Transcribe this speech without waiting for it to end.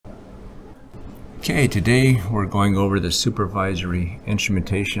Okay, today we're going over the supervisory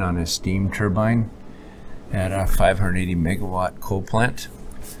instrumentation on a steam turbine at a 580 megawatt coal plant.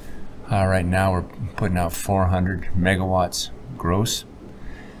 Right now we're putting out 400 megawatts gross.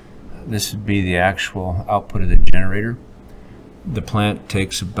 This would be the actual output of the generator. The plant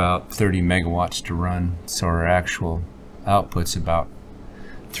takes about 30 megawatts to run, so our actual output's about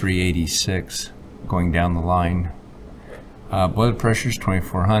 386 going down the line. Boiler pressure is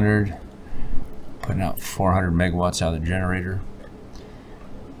 2400. Putting out 400 megawatts out of the generator.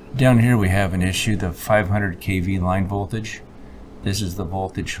 Down here we have an issue, the 500 kV line voltage. This is the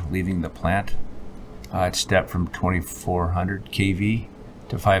voltage leaving the plant. It's stepped from 2400 kV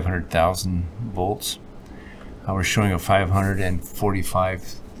to 500,000 volts. We're showing a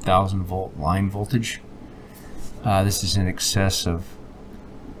 545,000 volt line voltage. This is in excess of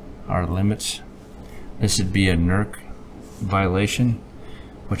our limits. This would be a NERC violation,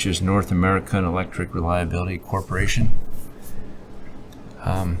 which is North American Electric Reliability Corporation.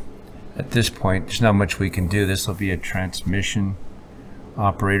 At this point, there's not much we can do. This will be a transmission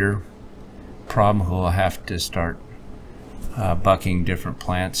operator problem who will have to start bucking different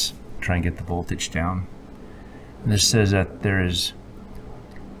plants, try and get the voltage down. And this says that the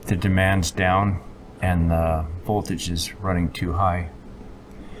demand's down and the voltage is running too high.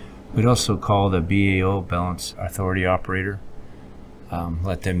 We'd also call the BAO, Balance Authority Operator.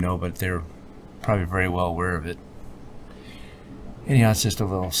 Let them know, but they're probably very well aware of it. Anyhow, it's just a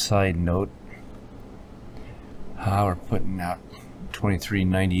little side note. We're putting out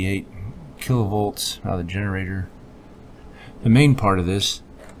 2398 kilovolts out of the generator. The main part of this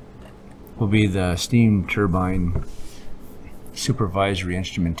will be the steam turbine supervisory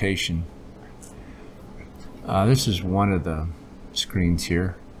instrumentation. This is one of the screens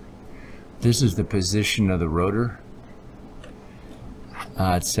here. This is the position of the rotor.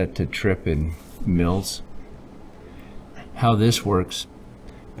 It's set to trip in mils. How this works,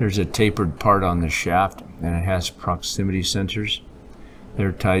 there's a tapered part on the shaft and it has proximity sensors.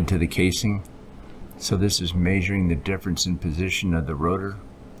 They're tied to the casing. So this is measuring the difference in position of the rotor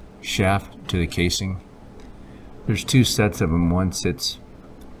shaft to the casing. There's two sets of them. One sits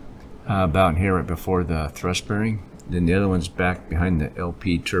about here right before the thrust bearing. Then the other one's back behind the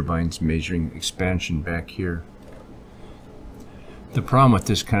LP turbines, measuring expansion back here. The problem with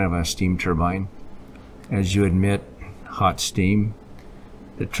this kind of a steam turbine, as you emit hot steam,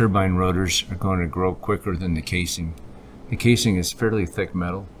 the turbine rotors are going to grow quicker than the casing. The casing is fairly thick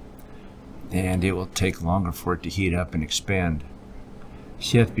metal, and it will take longer for it to heat up and expand.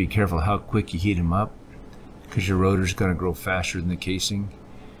 So you have to be careful how quick you heat them up, because your rotor is going to grow faster than the casing.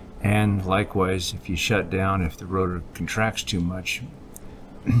 And likewise, if you shut down, if the rotor contracts too much,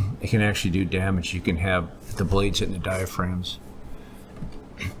 it can actually do damage. You can have the blades hitting the diaphragms.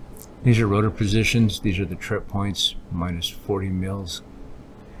 These are rotor positions. These are the trip points, minus 40 mils,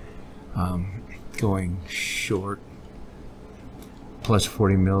 going short, plus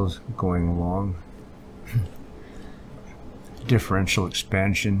 40 mils going long. Differential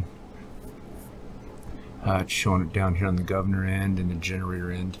expansion. It's showing it down here on the governor end and the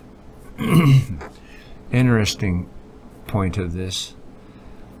generator end. Interesting point of this.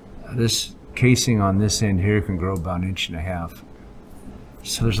 This casing on this end here can grow about 1.5 inches.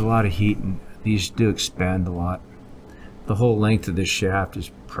 So there's a lot of heat, and these do expand a lot. The whole length of this shaft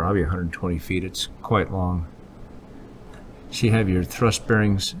is probably 120 feet. It's quite long. So you have your thrust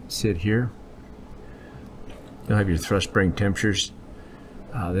bearings sit here. You'll have your thrust bearing temperatures.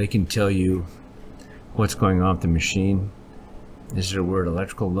 They can tell you what's going on with the machine. This is where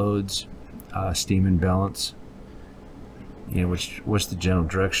electrical loads, steam imbalance, what's the general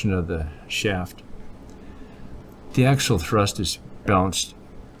direction of the shaft. The actual thrust is balanced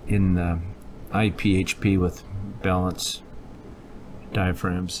in the IPHP with balance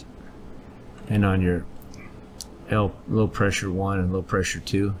diaphragms, and on your low pressure 1 and low pressure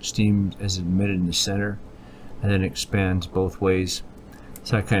 2, steam is admitted in the center and then expands both ways.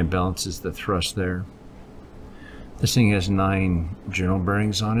 So that kind of balances the thrust there. This thing has 9 journal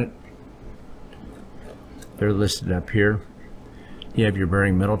bearings on it. They're listed up here. You have your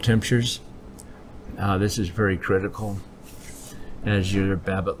bearing metal temperatures. This is very critical, as your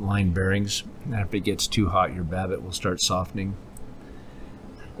babbitt line bearings. If it gets too hot, your babbitt will start softening.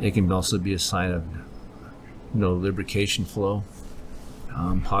 It can also be a sign of no lubrication flow,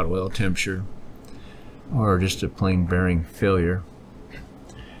 hot oil temperature, or just a plain bearing failure.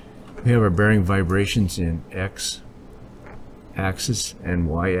 We have our bearing vibrations in X axis and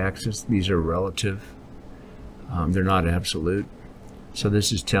Y axis. These are relative. They're not absolute. So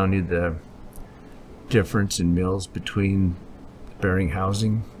this is telling you the difference in mils between the bearing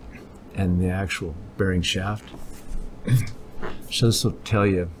housing and the actual bearing shaft. So this will tell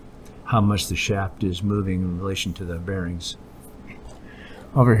you how much the shaft is moving in relation to the bearings.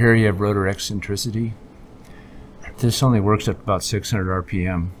 Over here you have rotor eccentricity. This only works at about 600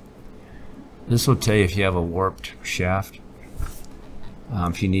 RPM. This will tell you if you have a warped shaft,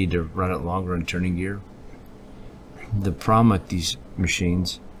 if you need to run it longer in turning gear. The problem with these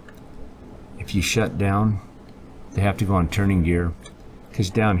machines, if you shut down, they have to go on turning gear, because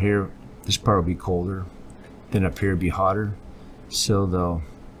down here this part will be colder, then up here it'll be hotter, so they'll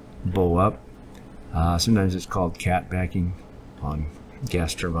bow up. Sometimes it's called cat backing on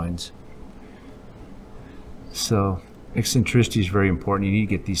gas turbines. So eccentricity is very important. You need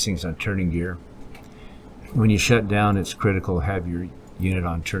to get these things on turning gear. When you shut down, it's critical to have your unit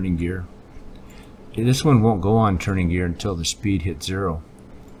on turning gear. This one won't go on turning gear until the speed hits 0.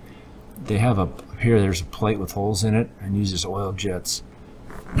 They have there's a plate with holes in it and uses oil jets.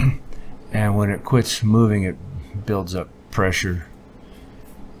 And when it quits moving, it builds up pressure,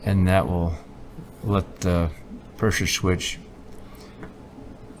 and that will let the pressure switch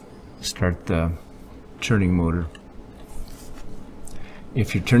start the turning motor.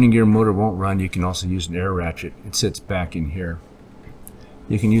 If your turning gear motor won't run, you can also use an air ratchet. It sits back in here.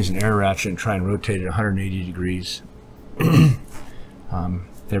 You can use an air ratchet and try and rotate it 180 degrees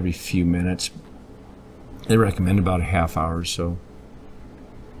every few minutes. They recommend about a half hour or so.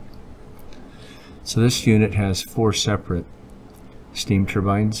 So this unit has 4 separate steam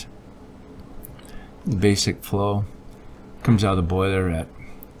turbines. The basic flow comes out of the boiler at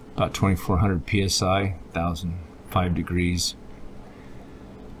about 2400 PSI, 1005 degrees.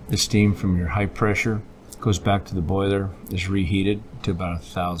 The steam from your high pressure goes back to the boiler, is reheated to about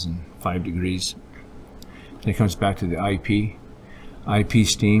 1005 degrees. Then it comes back to the IP. IP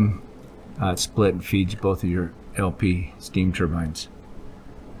steam, it's split and feeds both of your LP steam turbines.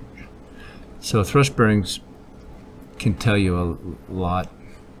 So thrust bearings can tell you a lot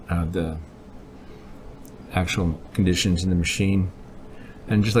of the actual conditions in the machine.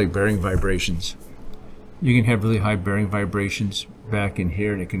 And just like bearing vibrations, you can have really high bearing vibrations back in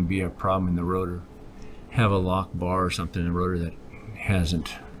here, and it can be a problem in the rotor. Have a lock bar or something in the rotor that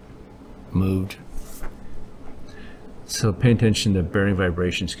hasn't moved. So pay attention to bearing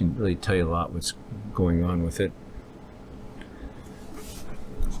vibrations, can really tell you a lot what's going on with it.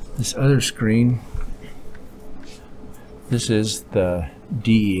 This other screen, this is the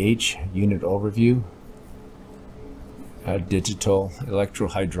DEH unit overview, a digital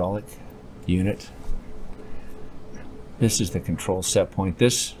electro-hydraulic unit. This is the control set point.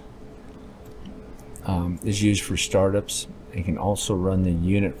 This is used for startups. You can also run the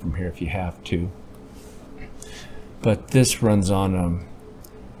unit from here if you have to. But this runs on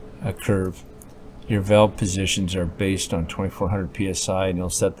a curve. Your valve positions are based on 2400 PSI, and you'll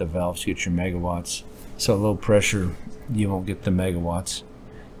set the valves to get your megawatts. So low pressure, you won't get the megawatts.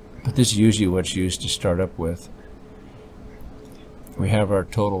 But this is usually what's used to start up with. We have our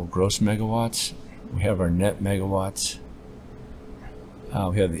total gross megawatts. We have our net megawatts.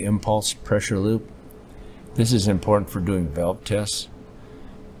 We have the impulse pressure loop. This is important for doing valve tests.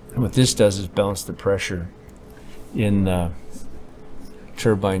 And what this does is balance the pressure in the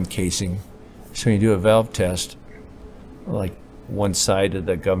turbine casing. So when you do a valve test, like one side of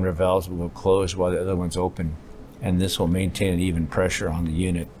the governor valves will go closed while the other one's open, and this will maintain an even pressure on the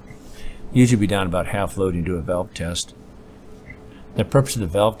unit. Usually be down about half load and do a valve test. The purpose of the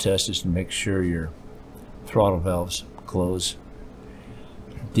valve test is to make sure your throttle valves close.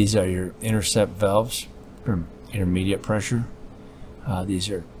 These are your intercept valves for intermediate pressure. These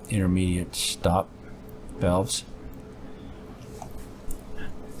are intermediate stop valves.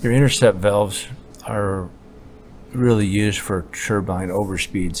 Your intercept valves are really used for turbine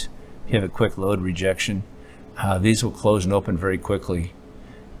overspeeds. If you have a quick load rejection, these will close and open very quickly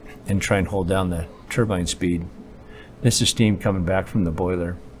and try and hold down the turbine speed. This is steam coming back from the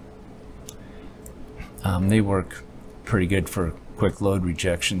boiler. They work pretty good for quick load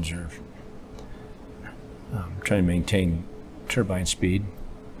rejections or trying to maintain turbine speed.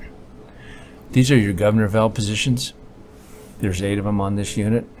 These are your governor valve positions. There's 8 of them on this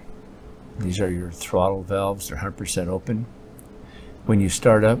unit. These are your throttle valves. They're 100% open. When you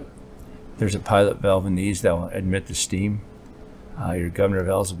start up, there's a pilot valve in these that will admit the steam. Your governor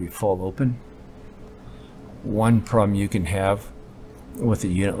valves will be full open. One problem you can have with a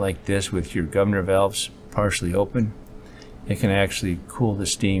unit like this, with your governor valves partially open, it can actually cool the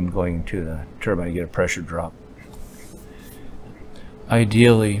steam going into the turbine to get a pressure drop.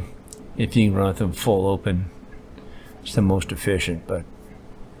 Ideally, if you can run them full open, it's the most efficient, but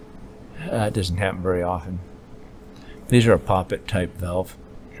it doesn't happen very often. These are a poppet type valve.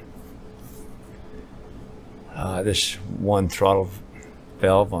 This one throttle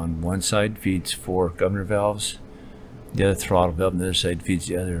valve on one side feeds 4 governor valves. The other throttle valve on the other side feeds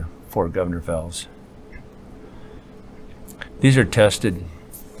the other 4 governor valves. These are tested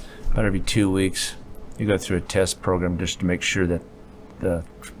about every 2 weeks. You go through a test program just to make sure that the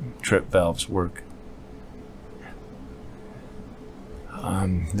trip valves work.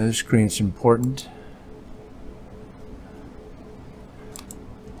 Another screen's important.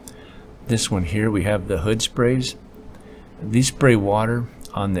 This one here, we have the hood sprays. These spray water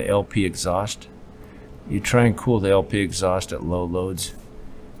on the LP exhaust. You try and cool the LP exhaust at low loads.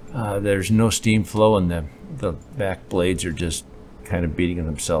 There's no steam flow, and the back blades are just kind of beating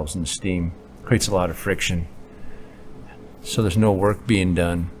themselves in the steam. Creates a lot of friction. So there's no work being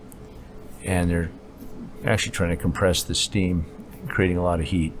done, and they're actually trying to compress the steam, creating a lot of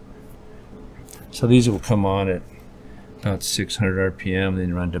heat. So these will come on at about 600 RPM,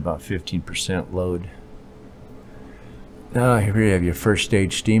 then run to about 15% load. Now here you have your first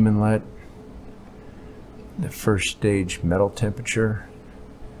stage steam inlet, the first stage metal temperature.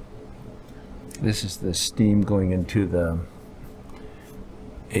 This is the steam going into the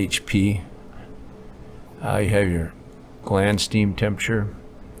HP. You have your gland steam temperature.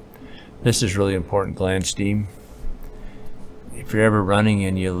 This is really important, gland steam. If you're ever running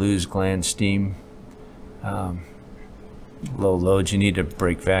and you lose gland steam, low loads, you need to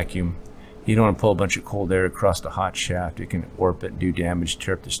brake vacuum. You don't want to pull a bunch of cold air across the hot shaft. It can warp it and do damage,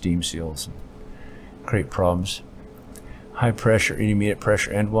 tear up the steam seals, and create problems. High pressure, intermediate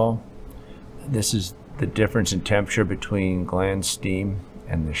pressure end wall. This is the difference in temperature between gland steam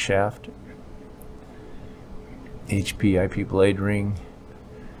and the shaft. HP, IP blade ring.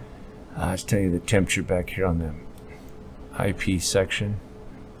 Let's tell you the temperature back here on the IP section.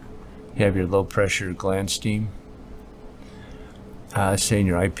 You have your low pressure gland steam. Saying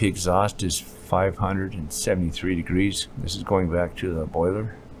your IP exhaust is 573 degrees. This is going back to the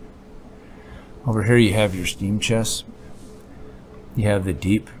boiler. Over here you have your steam chest. You have the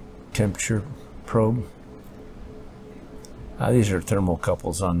deep temperature probe. These are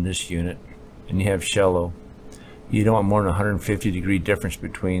thermocouples on this unit. And you have shallow. You don't want more than 150 degree difference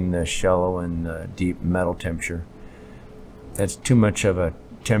between the shallow and the deep metal temperature. That's too much of a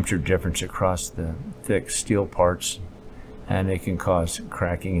temperature difference across the thick steel parts, and it can cause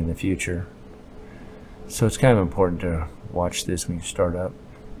cracking in the future. So it's kind of important to watch this when you start up.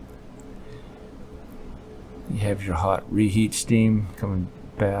 You have your hot reheat steam coming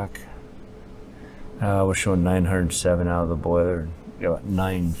back. We're showing 907 out of the boiler. You got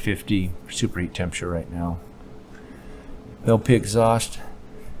 950 superheat temperature right now. LP exhaust,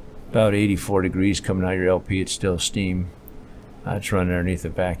 about 84 degrees coming out of your LP. It's still steam. It's running underneath the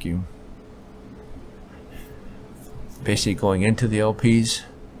vacuum. Basically going into the LPs,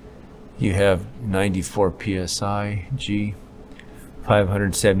 you have 94 PSI G,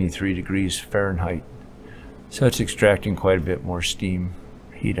 573 degrees Fahrenheit. So it's extracting quite a bit more steam,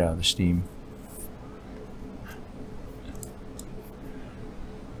 heat out of the steam.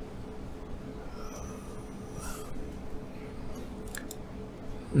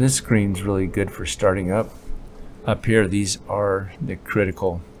 This screen's really good for starting up. Up here, these are the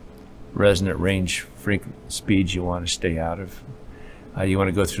critical resonant range speeds you want to stay out of. You want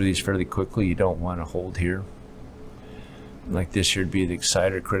to go through these fairly quickly. You don't want to hold here. Like this here would be the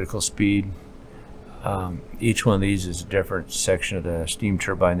exciter critical speed. Each one of these is a different section of the steam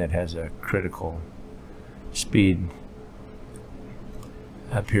turbine that has a critical speed.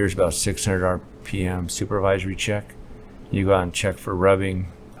 Up here is about 600 RPM supervisory check. You go out and check for rubbing,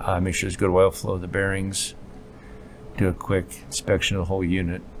 make sure there's good oil flow of the bearings, do a quick inspection of the whole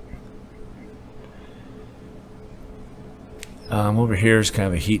unit. Over here is kind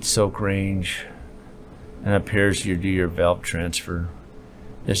of a heat soak range, and up here is you do your valve transfer.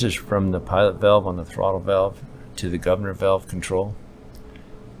 This is from the pilot valve on the throttle valve to the governor valve control,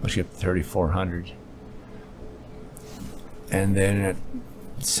 which you get 3400. And then at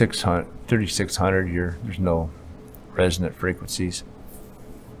 3600, there's no resonant frequencies.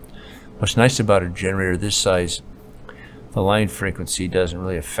 What's nice about a generator this size, the line frequency doesn't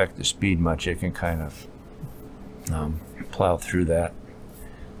really affect the speed much. It can kind of plow through that.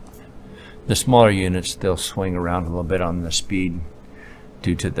 The smaller units, they'll swing around a little bit on the speed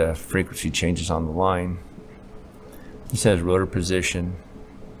due to the frequency changes on the line. This has rotor position.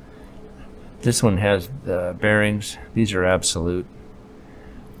 This one has the bearings. These are absolute,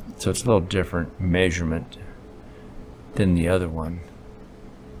 so it's a little different measurement than the other one.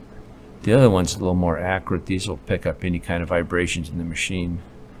 The other one's a little more accurate. These will pick up any kind of vibrations in the machine.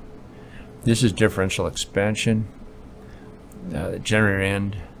 This is differential expansion. The generator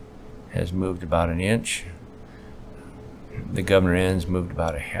end has moved about an inch. the governor end's moved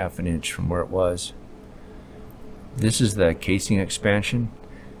about a ½ an inch from where it was. This is the casing expansion.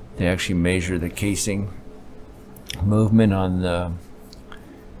 They actually measure the casing movement on the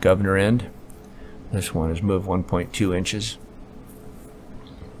governor end. This one has moved 1.2 inches,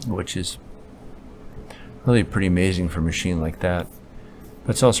 which is really pretty amazing for a machine like that.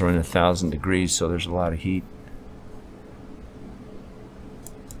 But it's also running 1,000 degrees, so there's a lot of heat.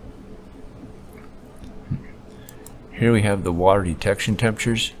 Here we have the water detection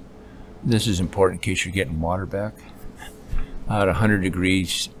temperatures. This is important in case you're getting water back. At 100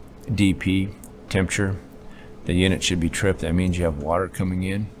 degrees DP temperature, the unit should be tripped. That means you have water coming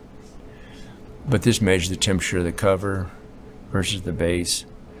in. But this measures the temperature of the cover versus the base.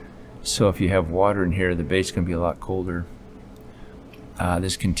 So if you have water in here, the base is going to be a lot colder.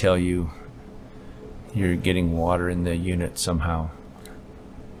 This can tell you you're getting water in the unit somehow.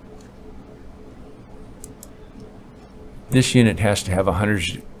 This unit has to have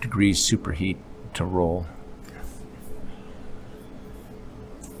 100 degrees superheat to roll.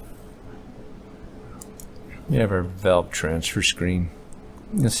 We have our valve transfer screen.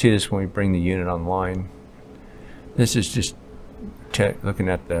 You'll see this when we bring the unit online. This is just looking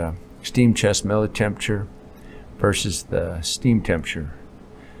at the steam chest melted temperature versus the steam temperature.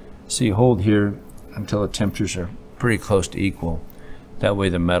 So you hold here until the temperatures are pretty close to equal. That way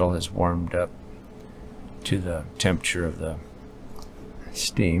the metal has warmed up to the temperature of the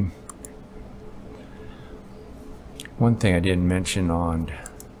steam. One thing I didn't mention on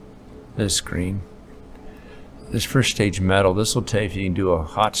this screen, this first stage metal, this will tell you if you can do a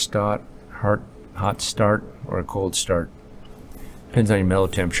hot start or a cold start. Depends on your metal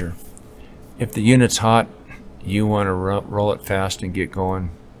temperature. If the unit's hot, you want to roll it fast and get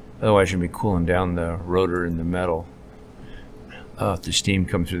going. Otherwise you'll be cooling down the rotor and the metal. If the steam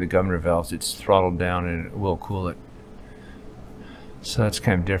comes through the governor valves, it's throttled down and it will cool it. So that's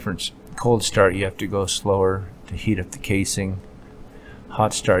kind of different. Cold start, you have to go slower to heat up the casing.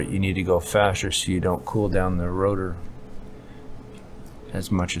 Hot start, you need to go faster so you don't cool down the rotor as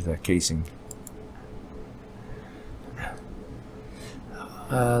much as that casing.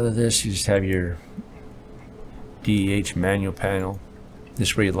 This, you just have your DEH Manual panel. This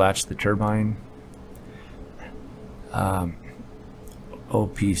is where you latch the turbine.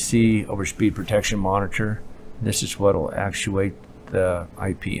 OPC, overspeed protection monitor. This is what will actuate the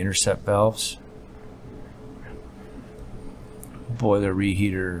IP intercept valves. Boiler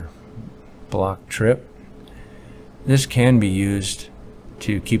reheater block trip. This can be used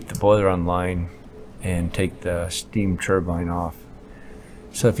to keep the boiler online and take the steam turbine off.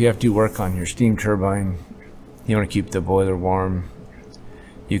 So if you have to do work on your steam turbine, you want to keep the boiler warm,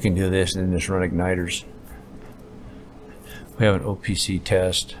 you can do this and then just run igniters. We have an OPC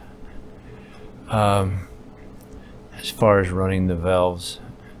test. As far as running the valves,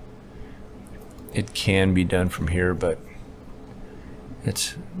 it can be done from here, but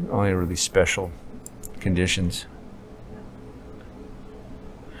it's only really special conditions.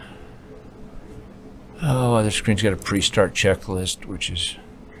 Oh, the screen's got a pre-start checklist, which is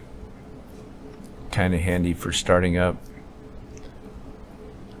kind of handy for starting up.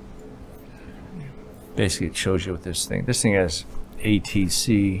 Basically, it shows you what this thing has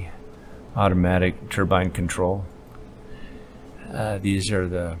ATC, automatic turbine control. These are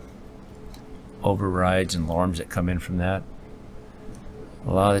the overrides and alarms that come in from that.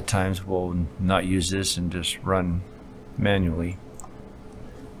 A lot of the times we'll not use this and just run manually.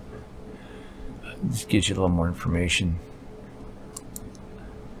 This gives you a little more information.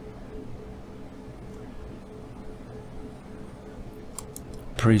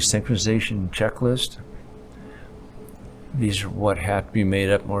 Presynchronization checklist. These are what have to be made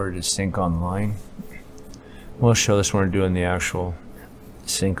up in order to sync online. We'll show this when we're doing the actual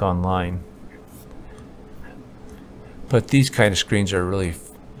sync online. But these kind of screens are really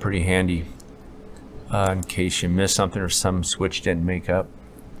pretty handy in case you miss something or some switch didn't make up.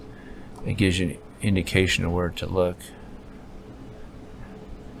 It gives you an indication of where to look.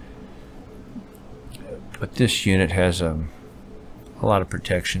 But this unit has a lot of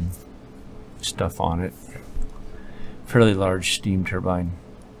protection stuff on it. Fairly large steam turbine.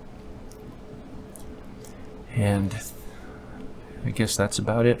 And I guess that's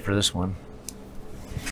about it for this one.